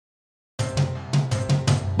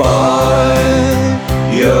Boy,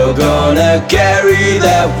 you're gonna carry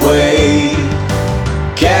that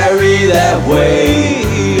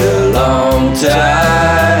weight a long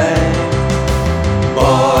time.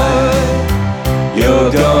 Boy,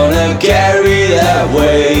 you're gonna carry that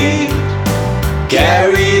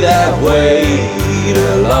weight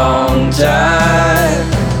a long time.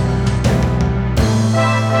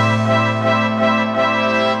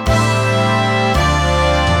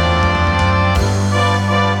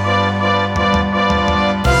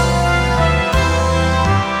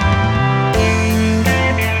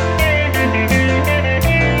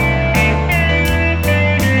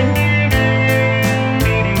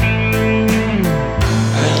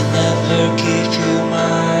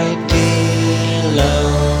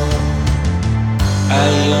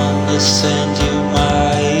 Send you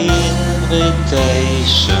my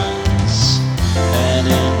invitations, and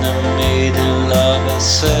in the middle of a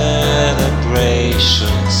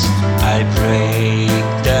celebrations I break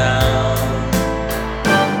down.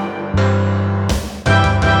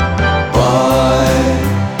 Boy,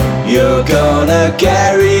 you're gonna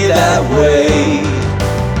carry that weight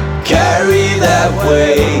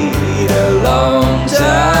a long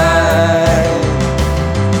time.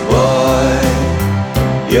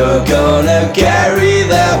 You're gonna carry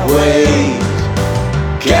that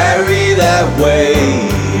weight